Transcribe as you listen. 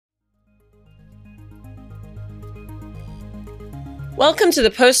Welcome to the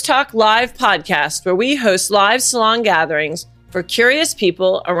Post Talk Live podcast, where we host live salon gatherings for curious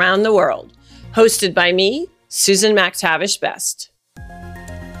people around the world. Hosted by me, Susan MacTavish Best.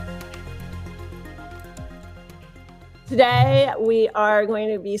 Today, we are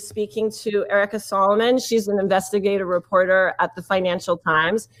going to be speaking to Erica Solomon. She's an investigative reporter at the Financial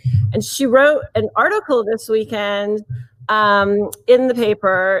Times, and she wrote an article this weekend in the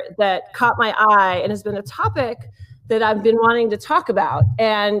paper that caught my eye and has been a topic that I've been wanting to talk about,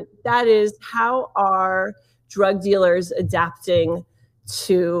 and that is, how are drug dealers adapting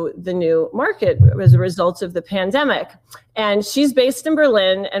to the new market as a result of the pandemic? And she's based in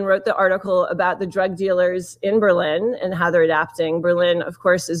Berlin and wrote the article about the drug dealers in Berlin and how they're adapting. Berlin, of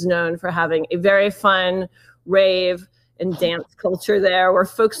course, is known for having a very fun rave and dance culture there, where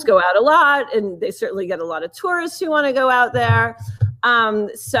folks go out a lot, and they certainly get a lot of tourists who want to go out there.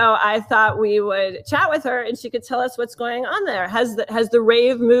 So I thought we would chat with her and she could tell us what's going on there. Has the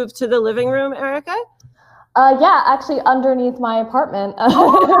rave moved to the living room, Erica? Yeah, actually underneath my apartment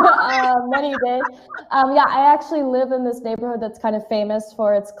many days. Yeah, I actually live in this neighborhood that's kind of famous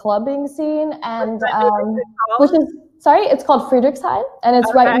for its clubbing scene, and it's called Friedrichshain, and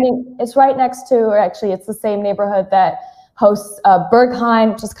it's right next to, or actually it's the same neighborhood that hosts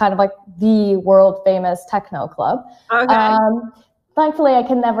Berghain, which is kind of like the world famous techno club. Okay. Thankfully, I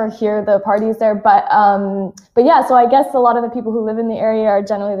can never hear the parties there, but yeah. So I guess a lot of the people who live in the area are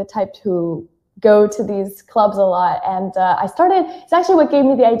generally the type who go to these clubs a lot. And it's actually what gave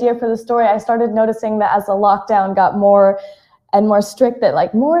me the idea for the story. I started noticing that as the lockdown got more and more strict, that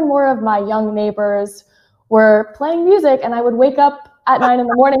like more and more of my young neighbors were playing music, and I would wake up at 9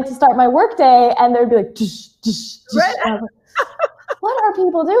 a.m. to start my work-day, and there'd be like, dish, dish, dish. Right. What are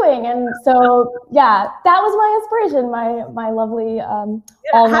people doing? And so, yeah, that was my inspiration, my lovely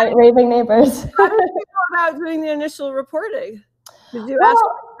all-night raving neighbors. How did you go about doing the initial reporting? Did you ask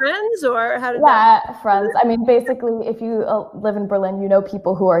friends, or how did that? Yeah, friends. I mean, basically, if you live in Berlin, you know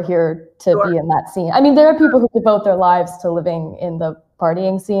people who are here to be in that scene. I mean, there are people who devote their lives to living in the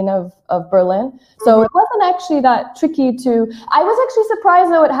partying scene of Berlin. So it wasn't actually that tricky to. I was actually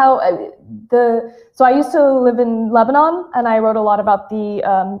surprised though at how So I used to live in Lebanon, and I wrote a lot about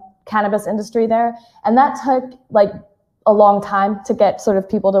the cannabis industry there, and that took like a long time to get sort of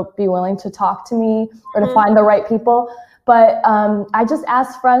people to be willing to talk to me or to find the right people. But I just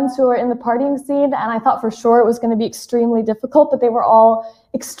asked friends who are in the partying scene, and I thought for sure it was going to be extremely difficult, but they were all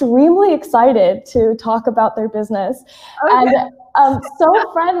extremely excited to talk about their business. Okay. And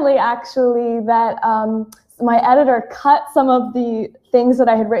so friendly, actually, that my editor cut some of the things that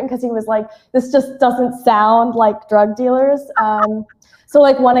I had written, because he was like, this just doesn't sound like drug dealers. So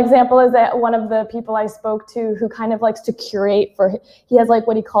like one example is that one of the people I spoke to, who kind of likes to curate he has like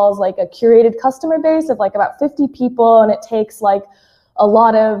what he calls like a curated customer base of like about 50 people, and it takes like a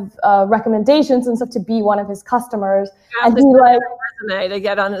lot of recommendations and stuff to be one of his customers. And he like resume to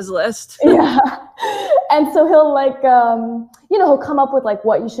get on his list. Yeah. And so he'll like, he'll come up with like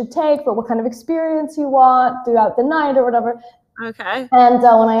what you should take for what kind of experience you want throughout the night or whatever. Okay. And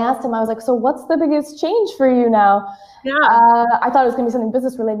when I asked him, I was like, so what's the biggest change for you now? Yeah. I thought it was going to be something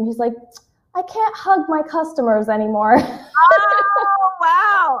business related. And he's like, I can't hug my customers anymore. Oh,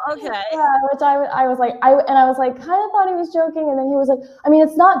 wow. Okay. Yeah, which I was like, kind of thought he was joking. And then he was like, I mean,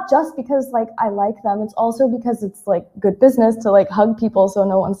 it's not just because like I like them. It's also because it's like good business to like hug people, so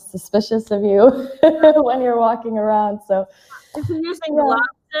no one's suspicious of you when you're walking around. So is he using gloves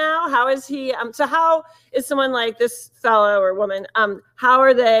now? How is he? So how is someone like this fellow or woman? How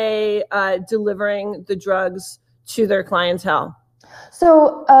are they delivering the drugs to their clientele?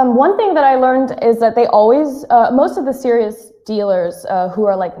 So one thing that I learned is that they always, most of the serious dealers who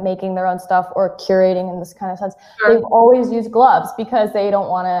are like making their own stuff or curating in this kind of sense, they've always used gloves because they don't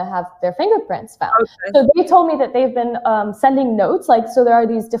want to have their fingerprints found. Okay. So they told me that they've been sending notes, like, so there are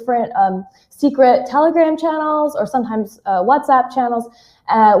these different secret Telegram channels or sometimes WhatsApp channels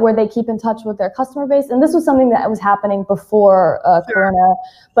where they keep in touch with their customer base. And this was something that was happening before Corona,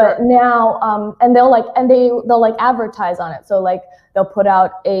 but now, and they'll advertise on it. So like, they'll put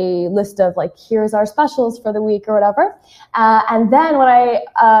out a list of like, here's our specials for the week or whatever. And then when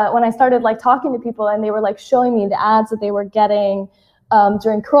I started like talking to people, and they were like showing me the ads that they were getting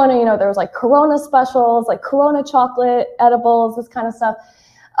during Corona, there was like Corona specials, like Corona chocolate edibles, this kind of stuff.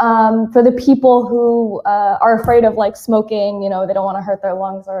 For the people who are afraid of like smoking, they don't want to hurt their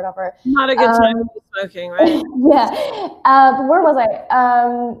lungs or whatever. Not a good time to be smoking, right? Yeah. Where was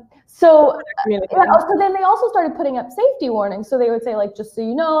I? So then they also started putting up safety warnings. So they would say, like, just so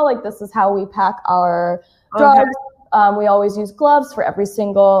you know, like, this is how we pack our drugs. We always use gloves for every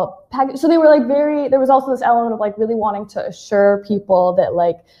single package. So they were like there was also this element of like really wanting to assure people that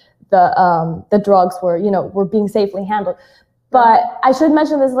like the drugs were, were being safely handled. But I should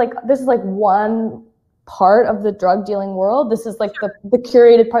mention this is like one part of the drug dealing world. This is like the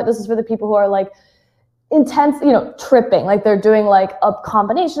curated part. This is for the people who are like intense, tripping, like they're doing like a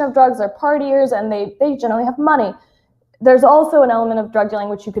combination of drugs, they're partiers, and they generally have money. There's also an element of drug dealing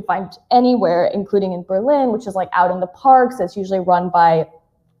which you could find anywhere, including in Berlin, which is like out in the parks. It's usually run by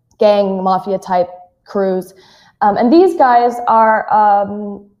gang mafia type crews. And these guys are,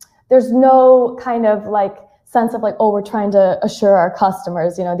 there's no kind of like sense of like, oh, we're trying to assure our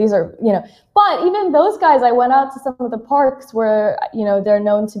customers, these are, but even those guys, I went out to some of the parks where, they're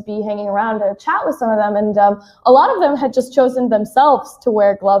known to be hanging around to chat with some of them. And a lot of them had just chosen themselves to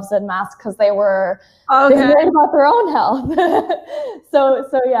wear gloves and masks because they were worried about their own health. So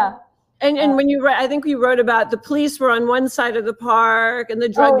yeah. And when you write, I think you wrote about the police were on one side of the park and the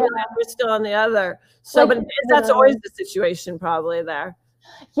drug dealers were still on the other. So, but that's always the situation probably there.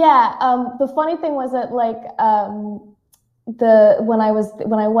 Yeah. The funny thing was that like, when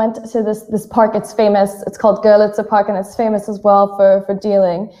I went to this park, it's famous. It's called Görlitzer Park, and it's famous as well for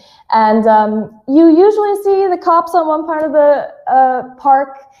dealing. And you usually see the cops on one part of the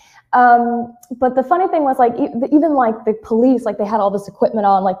park. But the funny thing was like even like the police, like they had all this equipment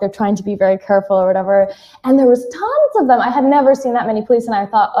on, like they're trying to be very careful or whatever. And there was tons of them. I had never seen that many police, and I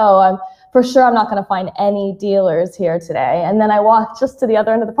thought, oh, for sure I'm not going to find any dealers here today. And then I walked just to the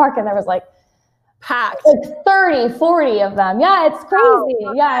other end of the park, and there was like packed, like 30, 40 of them. Yeah, it's crazy.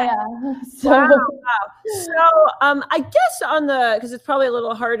 Wow. Yeah. So, wow. So I guess because it's probably a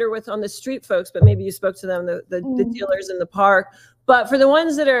little harder on the street folks, but maybe you spoke to them, the dealers in the park. But for the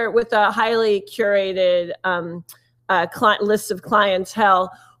ones that are with a highly curated list of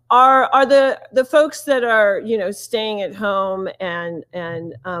clientele, are the folks that are staying at home and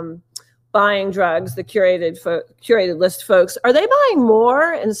buying drugs, the curated list folks, are they buying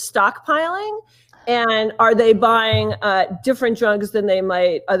more and stockpiling? And are they buying different drugs than they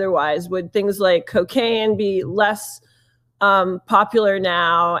might otherwise? Would things like cocaine be less popular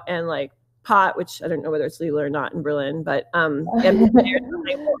now, and like pot, which I don't know whether it's legal or not in Berlin, but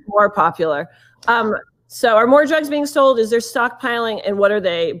more popular? So are more drugs being sold? Is there stockpiling, and what are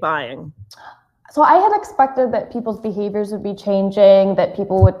they buying? So I had expected that people's behaviors would be changing, that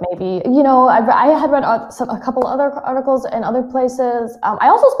people would maybe, I had read a couple other articles in other places. I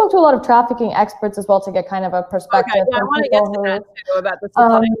also spoke to a lot of trafficking experts as well to get kind of a perspective. Okay, yeah, I want to get to that too, about the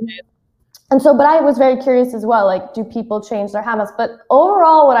supply chain. And so, but I was very curious as well, like, do people change their habits? But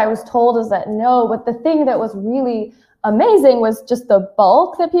overall, what I was told is that no, but the thing that was really amazing was just the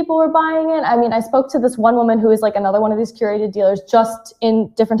bulk that people were buying in. I mean, I spoke to this one woman who is like another one of these curated dealers just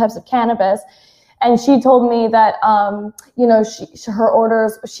in different types of cannabis. And she told me that, her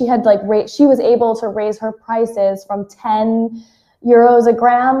orders, she was able to raise her prices from 10 euros a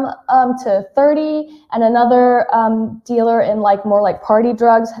gram to 30. And another dealer in like more like party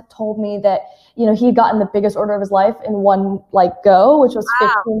drugs told me that, he had gotten the biggest order of his life in one like go, which was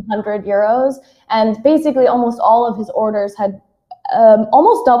 1,500 euros. And basically almost all of his orders had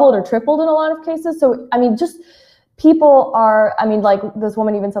almost doubled or tripled in a lot of cases. So, I mean, just people are, like this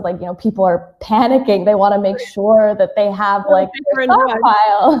woman even said, like, people are panicking. They want to make sure that they have like their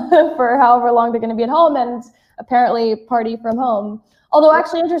stockpile for however long they're going to be at home, and apparently party from home. Although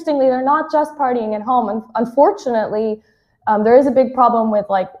actually, interestingly, they're not just partying at home. And unfortunately, there is a big problem with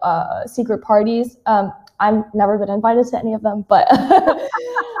like secret parties. I've never been invited to any of them, but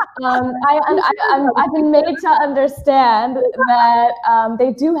I've been made to understand that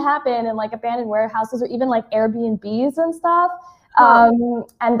they do happen in like abandoned warehouses or even like Airbnbs and stuff.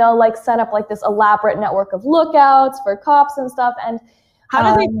 And they'll like set up like this elaborate network of lookouts for cops and stuff. And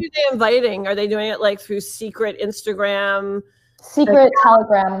how do they do the inviting? Are they doing it like through secret Instagram? Secret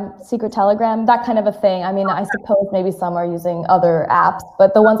Telegram, that kind of a thing. I mean, I suppose maybe some are using other apps,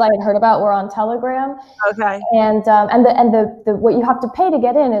 but the ones I had heard about were on Telegram. Okay. And the what you have to pay to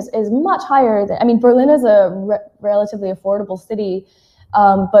get in is much higher than, I mean, Berlin is a relatively affordable city,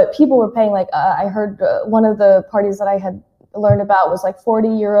 but people were paying like, I heard one of the parties that I had learned about was like 40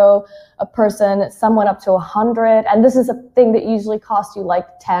 euro a person. Some went up to 100, and this is a thing that usually costs you like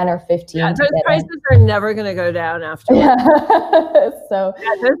 10 or 15. Yeah, those prices are never going to go down afterwards. Yeah. So yeah,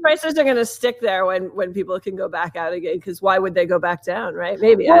 those prices are going to stick there when people can go back out again, because why would they go back down, right?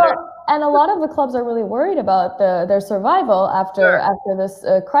 Maybe. Well, I don't know. And a lot of the clubs are really worried about their survival after this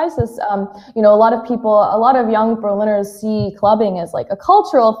crisis. A lot of young Berliners see clubbing as like a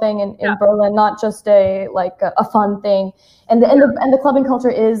cultural thing in Berlin, not just a fun thing. And the clubbing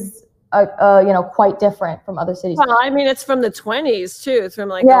culture is quite different from other cities. Well, I mean, it's from the 20s too. It's from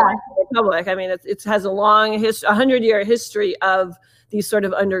like Yeah. the Republic. I mean, it has a long history, 100-year history of these sort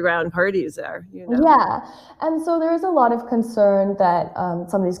of underground parties there. Yeah, and so there is a lot of concern that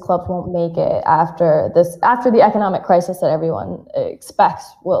some of these clubs won't make it after the economic crisis that everyone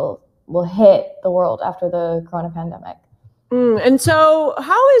expects will hit the world after the corona pandemic. And so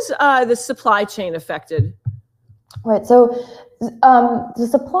how is the supply chain affected? Right, so the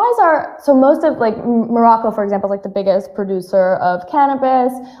supplies are, so most of like Morocco, for example, is like the biggest producer of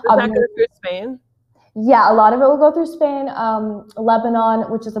cannabis. Does that go through Spain? Yeah, a lot of it will go through Spain. Lebanon,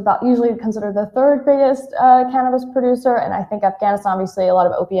 which is about usually considered the third biggest cannabis producer, and I think Afghanistan, obviously a lot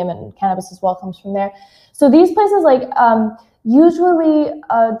of opium and cannabis as well comes from there. So these places, like usually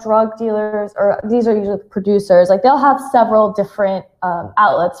drug dealers, or these are usually producers, like they'll have several different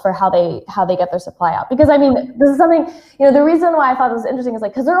outlets for how they get their supply out. Because I mean, this is something, the reason why I thought this was interesting is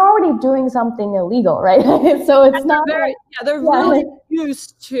like, because they're already doing something illegal, right? So it's not they're really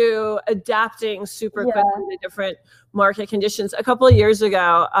used to adapting super quickly to different market conditions. A couple of years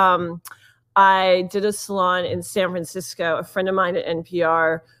ago, I did a salon in San Francisco. A friend of mine at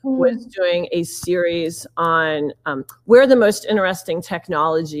NPR was doing a series on where the most interesting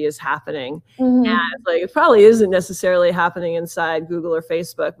technology is happening. And like, it probably isn't necessarily happening inside Google or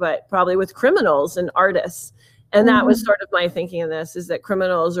Facebook, but probably with criminals and artists. And that was sort of my thinking of this, is that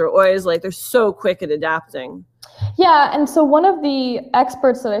criminals are always like, they're so quick at adapting. Yeah, and so one of the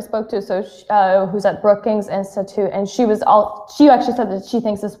experts that I spoke to, who's at Brookings Institute, and she actually said that she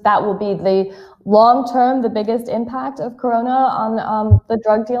thinks that will be the long-term, the biggest impact of Corona on the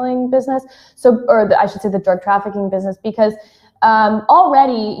drug dealing business. I should say the drug trafficking business, because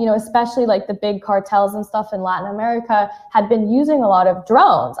already, especially like the big cartels and stuff in Latin America had been using a lot of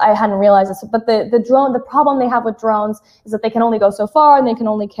drones. I hadn't realized this, but the problem they have with drones is that they can only go so far and they can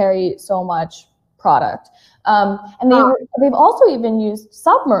only carry so much product. And they've also even used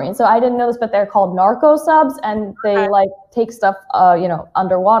submarines. So I didn't know this, but they're called narco subs, and they like take stuff,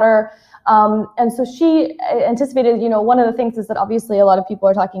 underwater. And so she anticipated, one of the things is that obviously a lot of people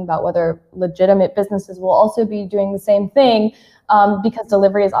are talking about whether legitimate businesses will also be doing the same thing, because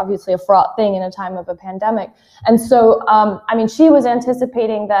delivery is obviously a fraught thing in a time of a pandemic. And so, she was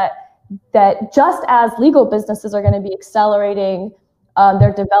anticipating that just as legal businesses are going to be accelerating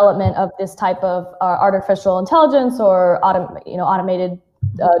their development of this type of artificial intelligence or automated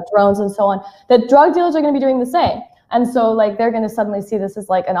drones and so on, that drug dealers are going to be doing the same. And so like they're going to suddenly see this as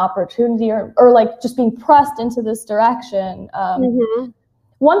like an opportunity or like just being pressed into this direction.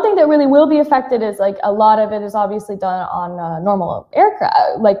 One thing that really will be affected is like a lot of it is obviously done on normal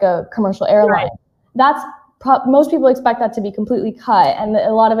aircraft, like a commercial airline. That's most people expect that to be completely cut, and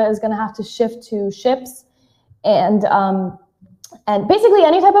a lot of it is going to have to shift to ships and basically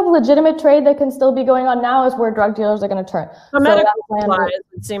any type of legitimate trade that can still be going on now is where drug dealers are going to turn. Medical supplies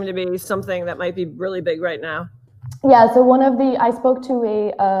would seem to be something that might be really big right now. Yeah, so I spoke to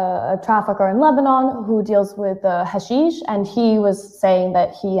a trafficker in Lebanon who deals with hashish, and he was saying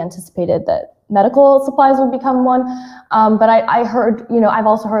that he anticipated that medical supplies would become one. But I heard, I've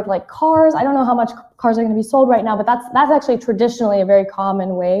also heard like cars. I don't know how much cars are going to be sold right now, but that's actually traditionally a very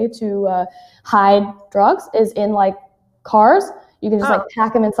common way to hide drugs, is in like cars. You can just like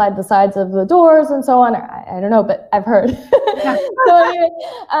pack them inside the sides of the doors and so on. I don't know, but I've heard. So anyway,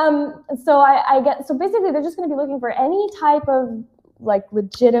 so basically they're just going to be looking for any type of like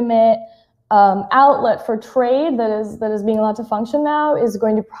legitimate outlet for trade that is being allowed to function now is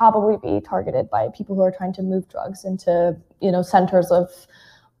going to probably be targeted by people who are trying to move drugs into, centers of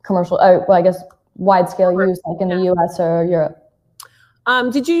commercial, wide scale use, like in the US or Europe.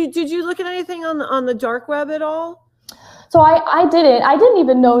 Did you look at anything on the dark web at all? So I didn't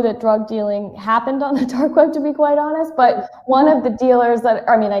even know that drug dealing happened on the dark web, to be quite honest. But one of the dealers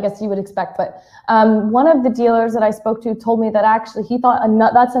I guess you would expect, but one of the dealers that I spoke to told me that actually he thought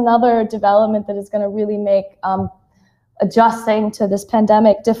that's another development that is going to really make adjusting to this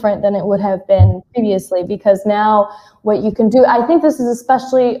pandemic different than it would have been previously. Because now what you can do, I think this is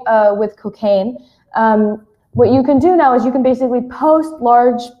especially with cocaine, what you can do now is you can basically post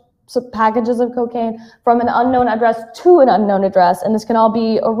large packages of cocaine from an unknown address to an unknown address, and this can all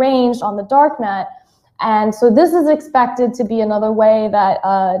be arranged on the dark net. And so this is expected to be another way that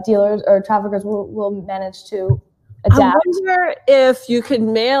dealers or traffickers will manage to adapt. I wonder if you could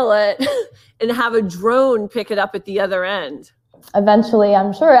mail it and have a drone pick it up at the other end. Eventually,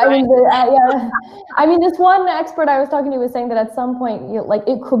 I'm sure. Right. This one expert I was talking to was saying that at some point,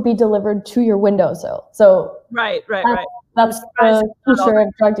 it could be delivered to your windowsill. So right. That's the future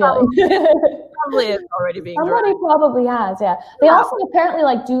of drug dealing. probably is already being Somebody probably has, yeah. They Yeah. also apparently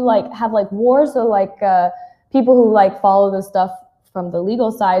like do like have like wars, so like people who like follow this stuff from the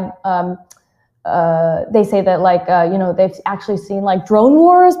legal side, they say that like you know, they've actually seen like drone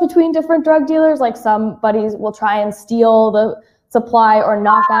wars between different drug dealers. Like somebody will try and steal the supply or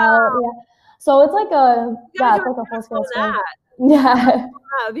knock out. Yeah. So it's like a Yeah, it's like a full scale thing. that. Yeah,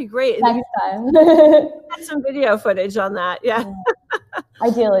 That'd be great. next time. Get some video footage on that. Yeah.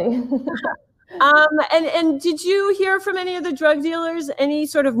 Ideally. And did you hear from any of the drug dealers any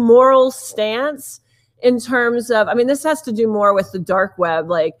sort of moral stance in terms of, I mean, this has to do more with the dark web,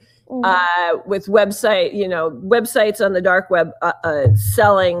 like with websites on the dark web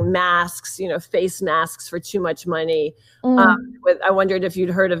selling masks, face masks for too much money. I wondered if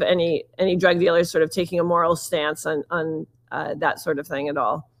you'd heard of any drug dealers sort of taking a moral stance on that sort of thing at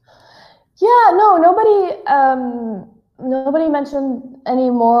all. Yeah, no, nobody mentioned any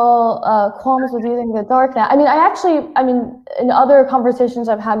moral qualms with using the darknet. I mean, in other conversations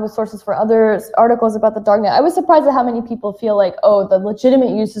I've had with sources for other articles about the darknet, I was surprised at how many people feel like, oh, the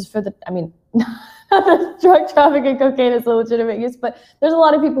legitimate uses for the drug trafficking, cocaine is a legitimate use, but there's a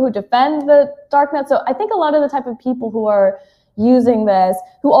lot of people who defend the darknet. So I think a lot of the type of people who are using this,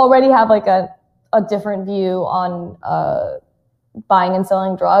 who already have like a different view on buying and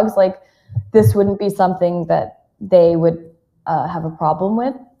selling drugs, like this wouldn't be something that they would have a problem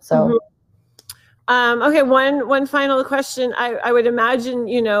with. So, okay, one final question. I would imagine,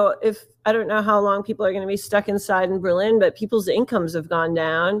 if I don't know how long people are going to be stuck inside in Berlin, but people's incomes have gone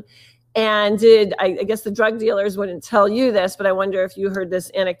down. And I guess the drug dealers wouldn't tell you this, but I wonder if you heard this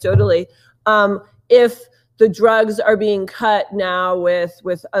anecdotally. If the drugs are being cut now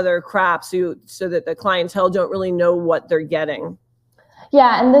with other crap, so that the clientele don't really know what they're getting.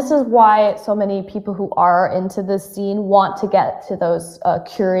 Yeah, and this is why so many people who are into this scene want to get to those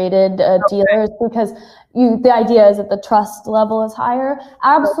curated dealers, because the idea is that the trust level is higher.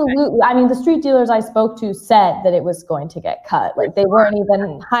 Absolutely. Okay. I mean, the street dealers I spoke to said that it was going to get cut. Like they weren't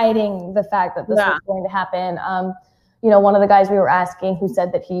even hiding the fact that this was going to happen. One of the guys we were asking who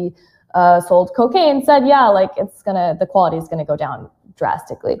said that he sold cocaine said, yeah, like the quality is gonna go down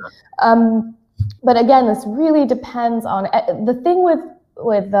drastically. But again, this really depends on the thing with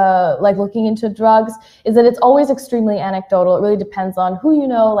like looking into drugs is that it's always extremely anecdotal. It really depends on who you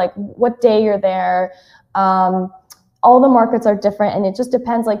know, like what day you're there. All the markets are different, and it just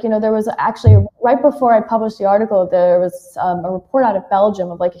depends. Like, there was actually right before I published the article, there was a report out of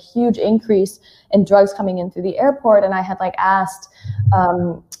Belgium of like a huge increase in drugs coming in through the airport, and I had like asked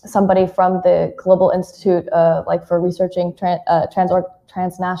somebody from the Global Institute like for researching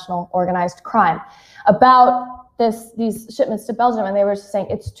transnational organized crime about these shipments to Belgium, and they were just saying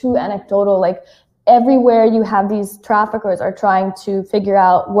it's too anecdotal. Like everywhere you have these traffickers are trying to figure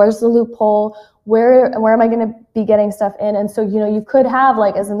out where's the loophole, where am I going to be getting stuff in, and so you could have,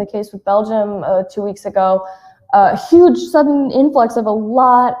 like as in the case with Belgium 2 weeks ago, a huge sudden influx of a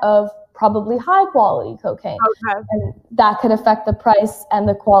lot of probably high quality cocaine, and that could affect the price and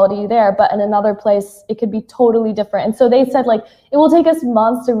the quality there. But in another place, it could be totally different. And so they said like it will take us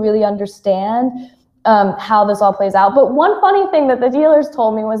months to really understand how this all plays out. But one funny thing that the dealers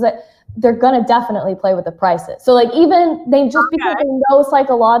told me was that they're gonna definitely play with the prices. So like even because they know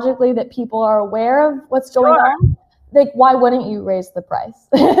psychologically that people are aware of what's going on, like why wouldn't you raise the price?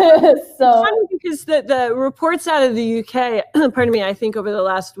 So it's funny because the reports out of the UK, pardon me, I think over the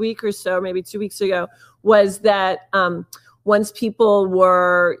last week or so, maybe 2 weeks ago, was that once people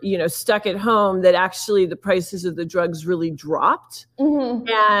were, stuck at home, that actually the prices of the drugs really dropped. And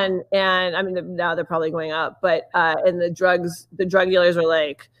I mean, now they're probably going up, but and the drug dealers are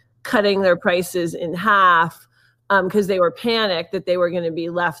like cutting their prices in half because they were panicked that they were going to be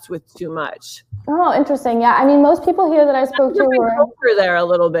left with too much. Oh, interesting. Yeah, I mean, most people here that I spoke to were culture there a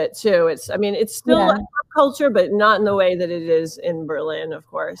little bit too. It's still a culture, but not in the way that it is in Berlin, of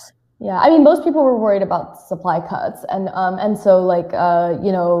course. Yeah, I mean, most people were worried about supply cuts, and so like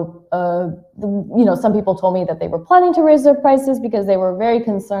some people told me that they were planning to raise their prices because they were very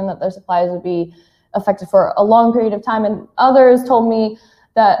concerned that their supplies would be affected for a long period of time, and others told me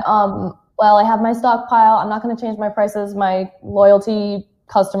that well, I have my stockpile, I'm not going to change my prices, my loyalty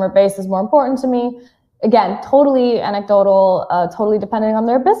customer base is more important to me. Again, totally anecdotal, totally depending on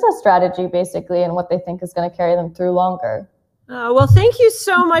their business strategy basically, and what they think is going to carry them through longer. Well, thank you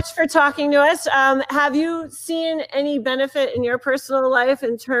so much for talking to us. Have you seen any benefit in your personal life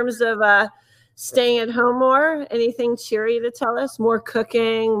in terms of staying at home more? Anything cheery to tell us? More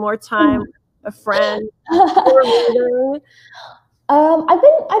cooking, more time with a friend, more reading? I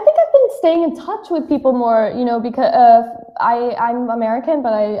think I've been staying in touch with people more, because I'm American,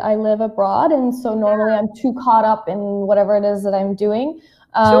 but I live abroad, and so normally I'm too caught up in whatever it is that I'm doing.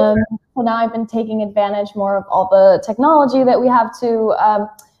 Sure. So now I've been taking advantage more of all the technology that we have to.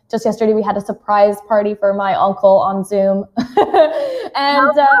 Just yesterday, we had a surprise party for my uncle on Zoom,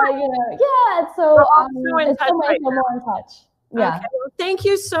 and so it's so much more in touch. Yeah. Okay. Well, thank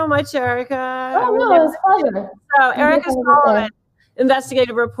you so much, Erica. Oh, no, it was a pleasure. So, Erica Solomon,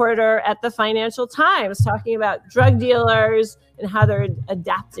 investigative reporter at the Financial Times, talking about drug dealers and how they're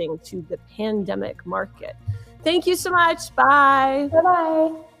adapting to the pandemic market. Thank you so much. Bye.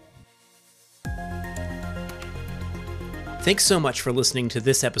 Bye-bye. Thanks so much for listening to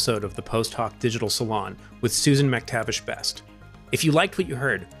this episode of the Post Hoc Digital Salon with Susan McTavish Best. If you liked what you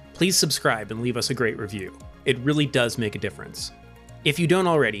heard, please subscribe and leave us a great review. It really does make a difference. If you don't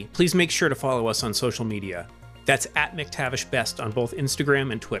already, please make sure to follow us on social media. That's @McTavishBest on both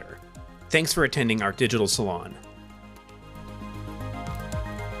Instagram and Twitter. Thanks for attending our digital salon.